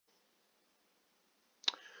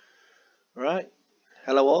Right,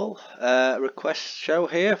 hello all. Request show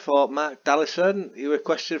here for Mark Dallison. He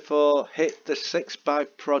requested for Hit the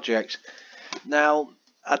 6x project. Now,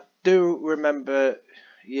 I do remember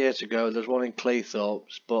years ago there's one in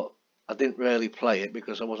Cleethorpes, but I didn't really play it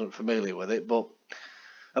because I wasn't familiar with it. But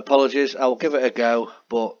apologies, I'll give it a go.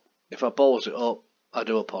 But if I balls it up, I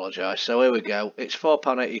do apologise. So here we go. It's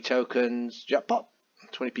 £4.80 tokens, jackpot,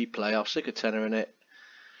 20p play. I'll stick a tenner in it.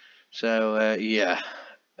 So yeah.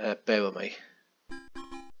 Bear with me.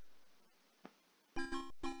 I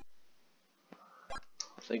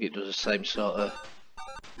think it does the same sort of.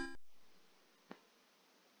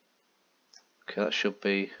 Okay, that should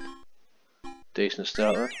be a decent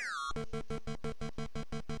starter.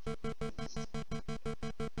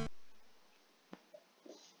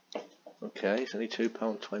 Okay, it's only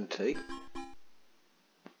 £2.20.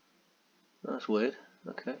 That's weird.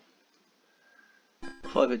 Okay.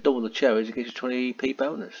 I thought if it doubled the cherries, it gives you 20p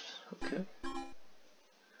bonus. Okay.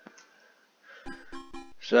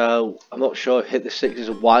 So I'm not sure if Hit the 6 is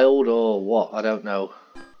a wild or what. I don't know.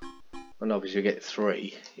 And obviously you get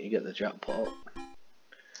 3, you get the jackpot.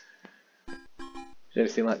 Is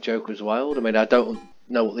anything like Joker's wild? I mean, I don't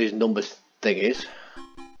know what these numbers thing is.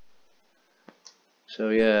 So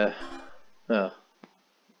yeah. Oh.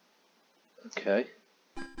 Okay.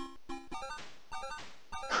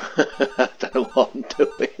 I don't know what I'm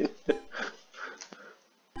doing.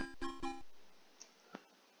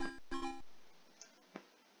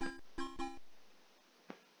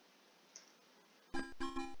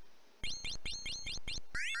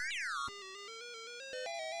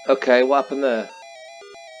 Okay, what happened there?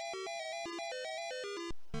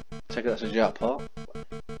 Take it that's a jackpot.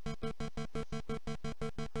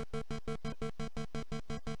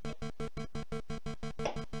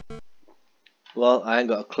 Well, I ain't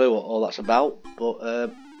got a clue what all that's about,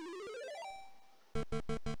 but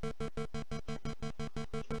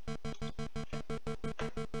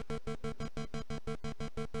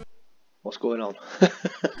what's going on?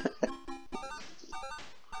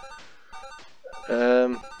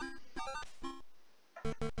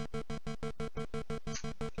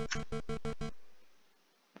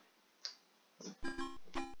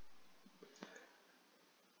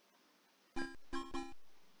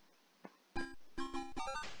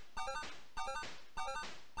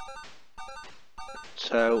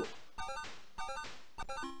 So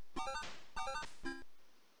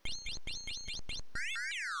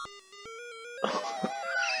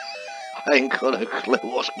I ain't got a clue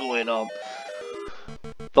what's going on,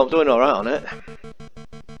 but I'm doing alright on it.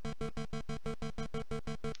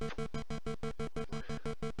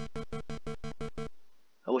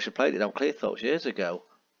 I wish I played it on Cleethorpes years ago.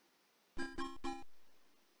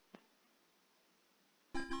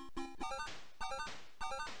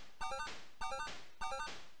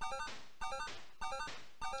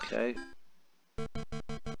 Okay.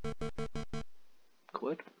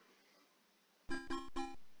 Quid.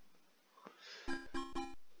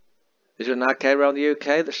 Is there an arcade around the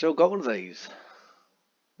UK that's still got one of these?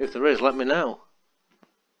 If there is, let me know.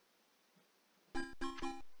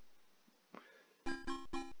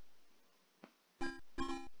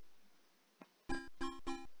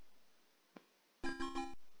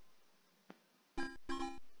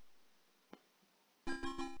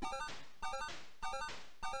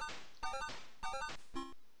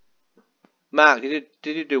 Mark, did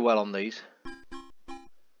you do well on these?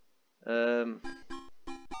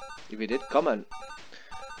 If you did, comment.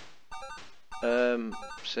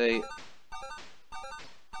 See,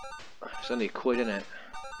 it's only a quid, isn't it?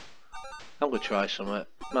 I'm gonna try something.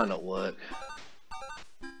 Might not work.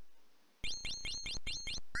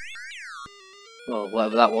 Well,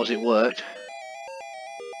 whatever that was, it worked.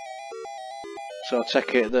 So I'll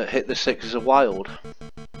take it that Hit the 6 is a wild.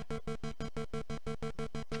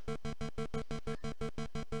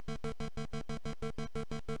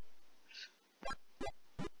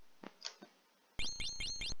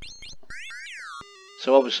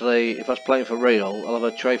 So obviously, if I was playing for real, I'll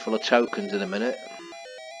have a tray full of tokens in a minute.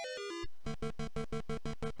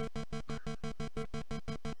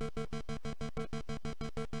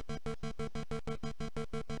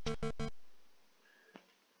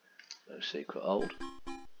 No secret hold.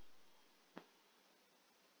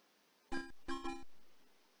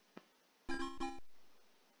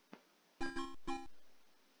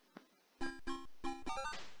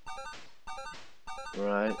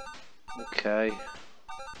 Right. Okay.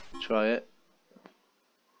 Try it.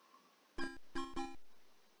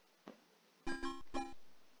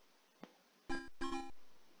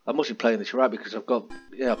 I must be playing this right because I've got,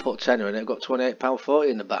 yeah, I put a tenner in it, I've got £28.40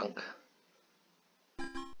 in the bank.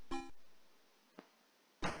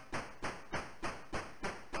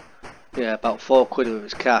 Yeah, about £4 of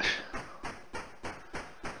it's cash.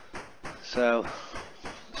 So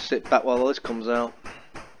sit back while this comes out.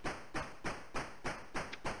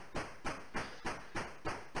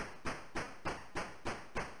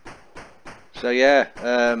 So yeah,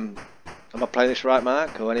 am I playing this right,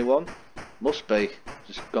 Mark, or anyone? Must be.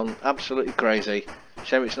 Just gone absolutely crazy.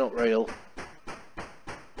 Shame it's not real.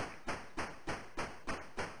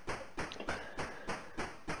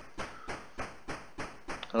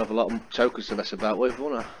 I'll have a lot of tokens to mess about with,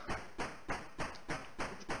 won't I?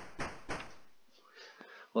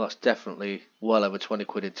 Well, that's definitely well over 20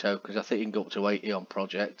 quid in tokens. I think you can go up to 80 on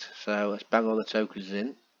project. So let's bang all the tokens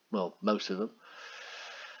in. Well, most of them.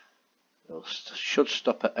 It should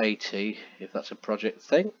stop at 80 if that's a project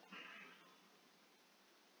thing.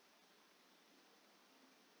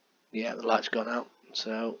 Yeah, the light's gone out.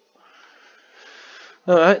 So,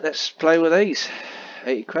 alright, let's play with these.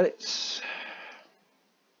 80 credits.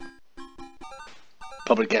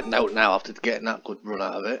 Probably getting out now after getting that good run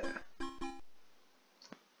out of it.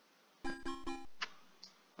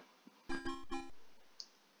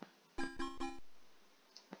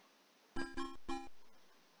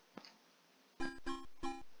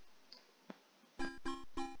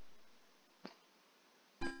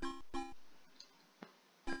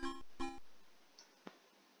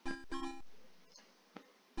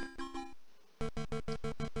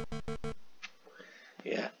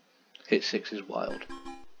 Yeah, hit 6 is wild.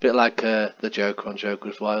 Bit like the Joker on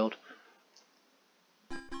Joker's Wild.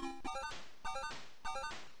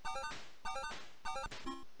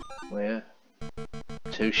 Oh yeah,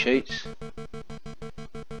 2 sheets.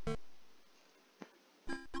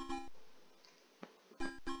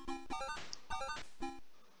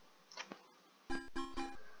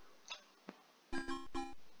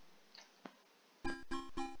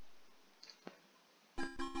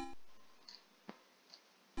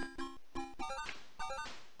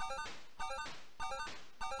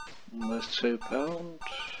 Almost £2.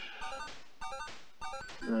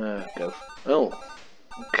 Go. Oh,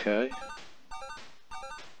 okay.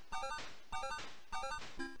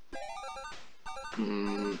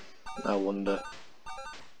 I wonder.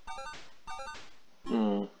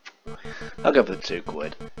 I'll go for the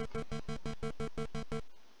 £2.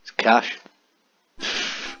 It's cash.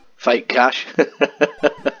 Fake cash. Is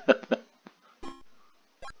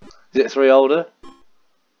it a 3 holder?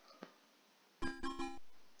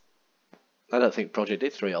 I don't think Project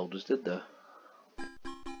did 3 holders, did they?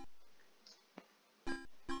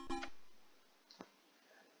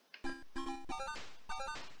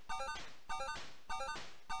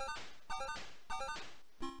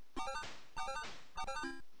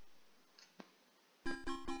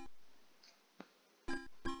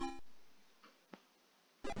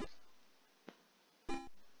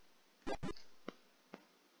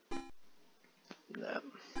 No.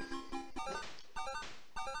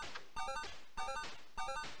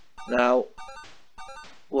 Now,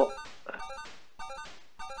 what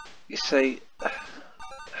you see,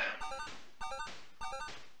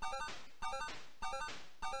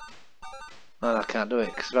 well, I can't do it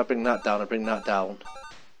because if I bring that down, I bring that down.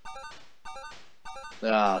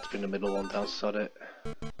 Ah, let's bring the middle one down, sod it.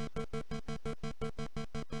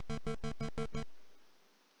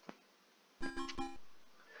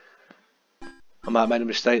 I might have made a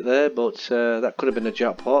mistake there, but that could have been a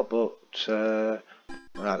jackpot, but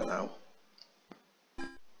I don't know.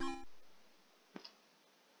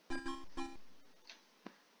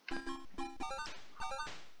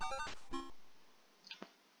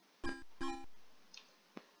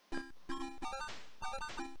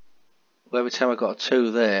 Well, every time I got a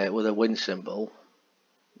 2 there with a win symbol,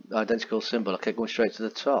 identical symbol, I kept going straight to the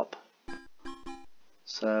top.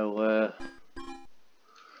 So,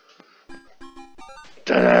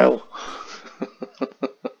 don't know.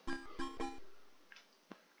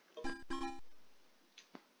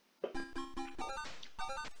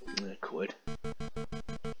 £1.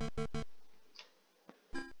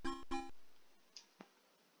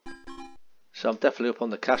 So I'm definitely up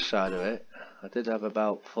on the cash side of it. I did have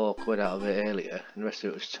about £4 out of it earlier, and the rest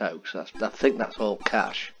of it was tokes. I think that's all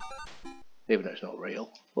cash, even though it's not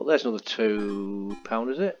real. But there's another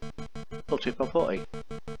 £2, is it? Oh, £2.40.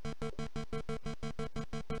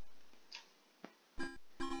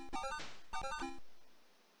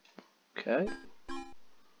 Okay.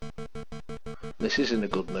 This is in a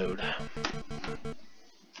good mood.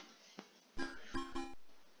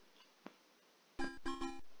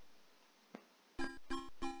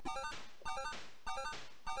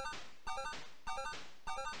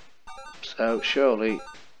 So surely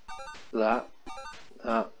that,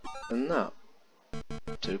 and that.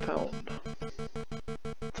 £2.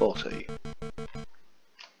 40.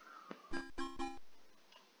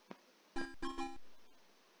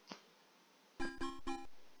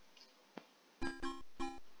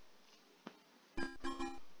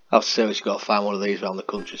 I've seriously got to find one of these around the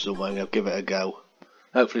country somewhere and I'll give it a go.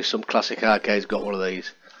 Hopefully some classic arcade's got one of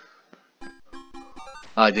these.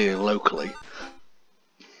 Ideally locally.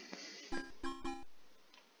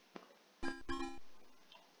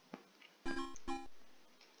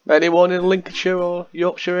 Anyone in Lincolnshire or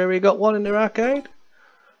Yorkshire area got one in their arcade?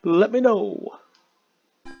 Let me know.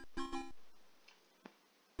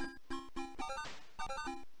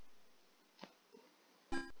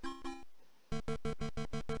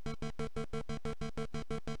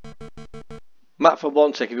 Matt from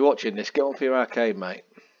One Tick, if you're watching this, get one for your arcade, mate.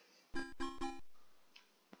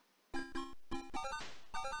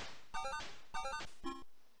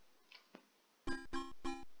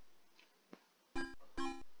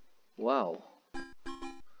 Wow.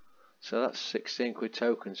 So that's 16 quid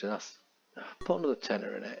tokens, and I put another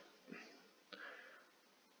tenner in it.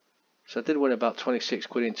 So I did win about 26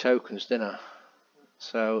 quid in tokens, didn't I?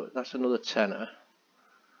 So that's another tenner.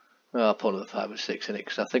 Well, I'll put another 5 or 6 in it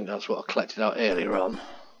because I think that's what I collected out earlier on.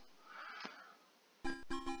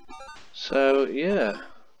 So yeah,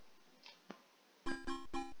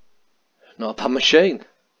 not a bad machine.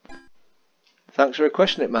 Thanks for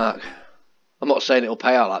requesting it, Mark. I'm not saying it'll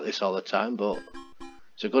pay out like this all the time, but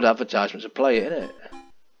it's a good advertisement to play it, isn't it?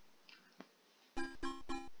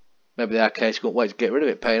 Maybe the arcades couldn't wait to get rid of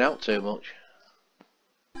it paying out too much.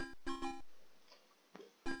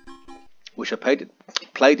 Wish I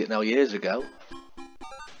played it now years ago.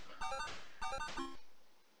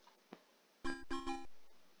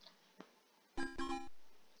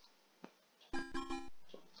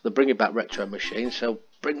 They're bringing back retro machines, so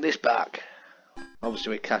bring this back.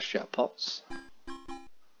 Obviously with cash jackpots.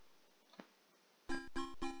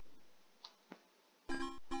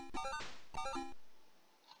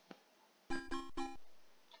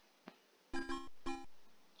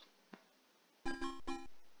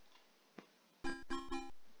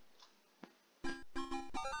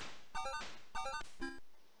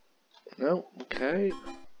 No, okay.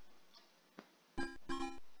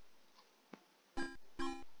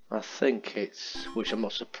 I think it's, which I'm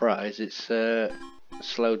not surprised, it's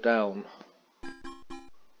slowed down.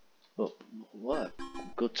 But what a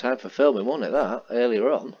good time for filming, wasn't it, that,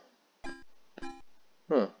 earlier on?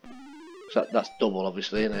 Huh. So that's double,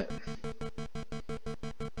 obviously, isn't it?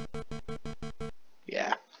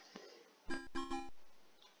 Yeah.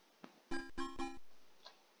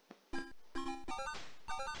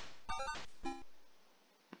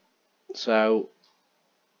 So,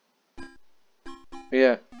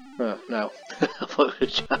 yeah. Oh, no.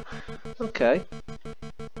 Okay.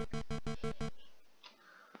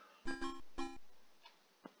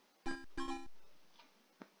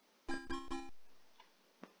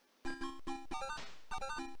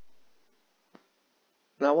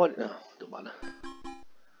 Now what? No, don't matter.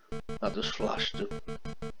 That just flashed.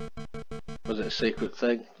 Was it a secret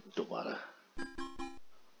thing? Don't matter.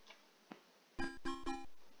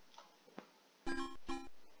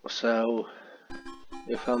 So,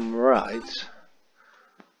 if I'm right,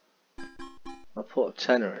 I put a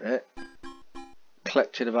tenner in it,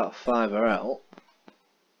 collected about a £5 out.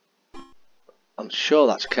 I'm sure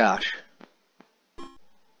that's cash.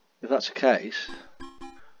 If that's the case,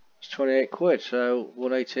 it's 28 quid, so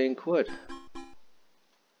 118 quid.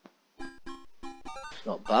 It's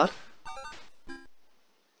not bad.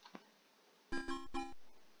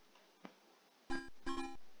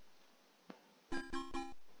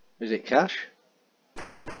 Is it cash?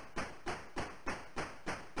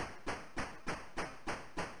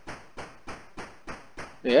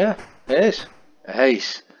 Yeah, it is.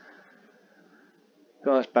 Ace.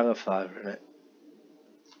 Go on, let's bang a £5 in it.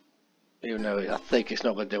 Even though I think it's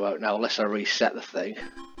not going to do out now unless I reset the thing.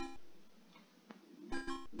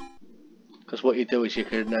 Because what you do is you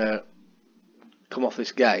can come off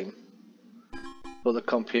this game, but the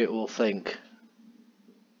computer will think,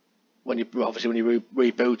 when you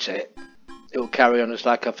reboot it, it will carry on as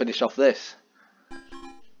like I finished off this.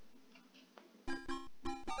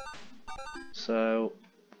 So,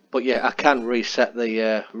 but yeah, I can reset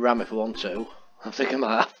the RAM if I want to. I think I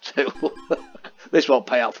might have to. This won't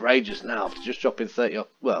pay out for ages now after just dropping 30 off,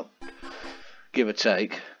 well, give or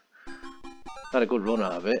take. Had a good run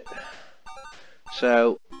out of it.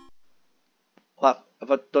 So, what, have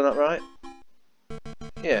I done that right?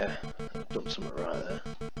 Yeah, I've done something right there.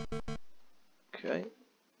 Okay.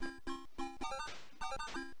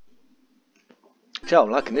 Tell I'm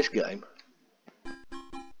liking this game.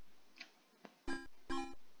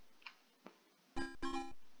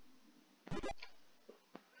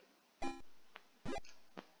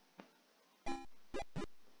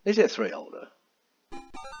 Is it a 3 holder?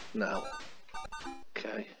 No.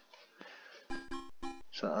 Okay.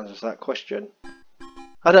 So that answers that question.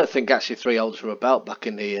 I don't think actually 3 holders were about back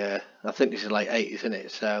in the, I think this is late 80s, isn't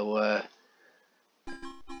it? So,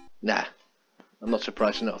 nah. I'm not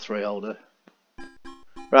surprised it's not a 3 holder.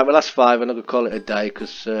 Right, my last 5, and I'm going to call it a day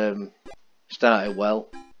because started well.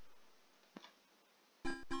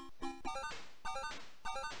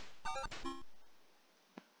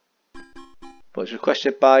 But it's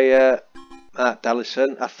requested by Mark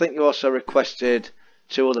Dallison. I think you also requested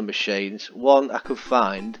 2 other machines. One I could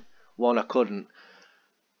find, one I couldn't.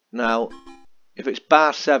 Now, if it's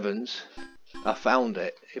bar 7s, I found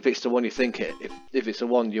it. If it's the one you think it, if it's the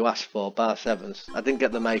one you asked for, bar 7s, I didn't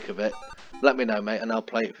get the make of it. Let me know, mate, and I'll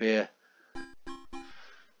play it for you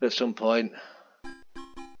at some point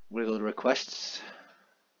with other requests.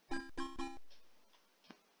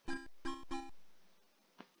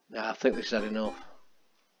 Nah, I think this had enough.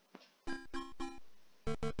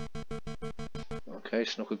 Okay,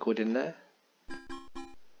 snuck a quid in there.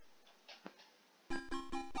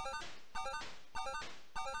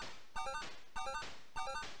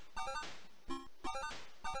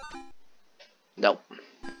 No.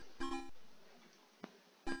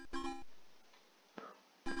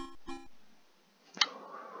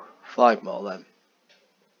 Five more then.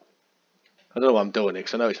 I don't know why I'm doing it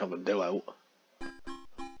because I know it's not going to do out.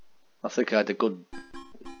 I think I had a good...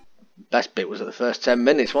 Best bit was at the first 10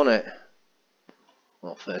 minutes, wasn't it?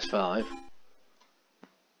 Well, first 5.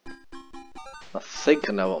 I think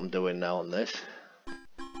I know what I'm doing now on this.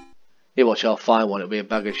 You watch, I'll find one, it'll be a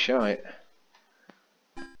bag of shite.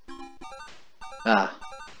 Ah.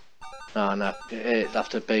 Oh no, it'd have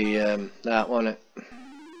to be that, won't it?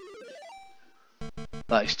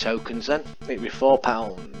 That is tokens then. It'd be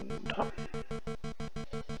 £4.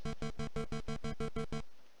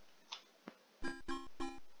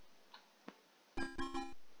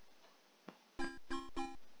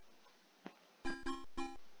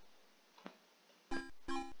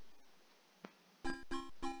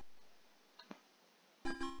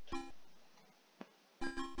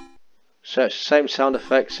 So it's the same sound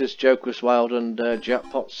effects as Joker's Wild and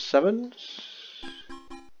Jackpot 7s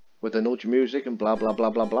with the nudge music and blah blah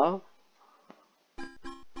blah blah blah.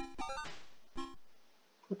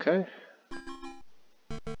 Okay.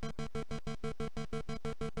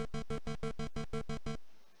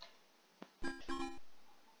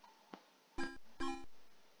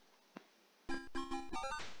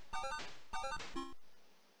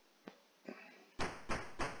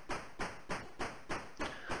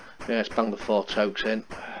 Yeah, let's bang the 4 tokes in.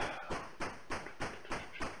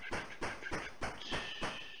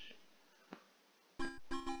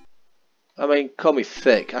 I mean, call me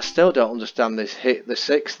thick, I still don't understand this hit the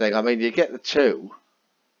 6 thing. I mean, you get the 2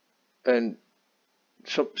 and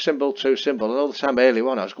symbol 2 symbol, and all the time early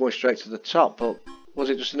on I was going straight to the top, but was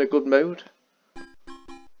it just in a good mood?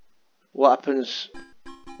 What happens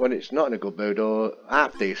when it's not in a good mood or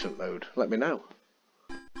half decent mood? Let me know.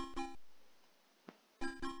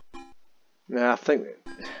 Yeah, I think,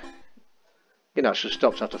 you know, I should have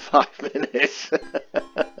stopped after 5 minutes.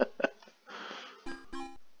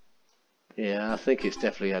 Yeah, I think it's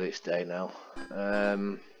definitely had its day now.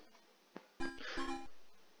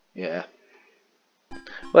 Yeah.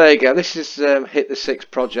 Well, there you go. This is Hit the 6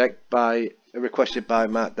 project requested by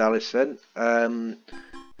Matt Dallison.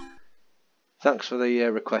 Thanks for the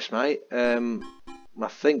request, mate. I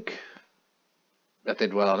think I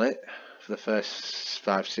did well on it for the first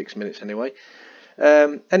 5-6 minutes anyway.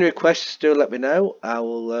 Any requests, do let me know. I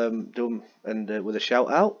will do them and with a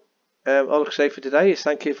shout out. All I can say for today is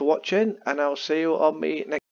thank you for watching, and I'll see you on my next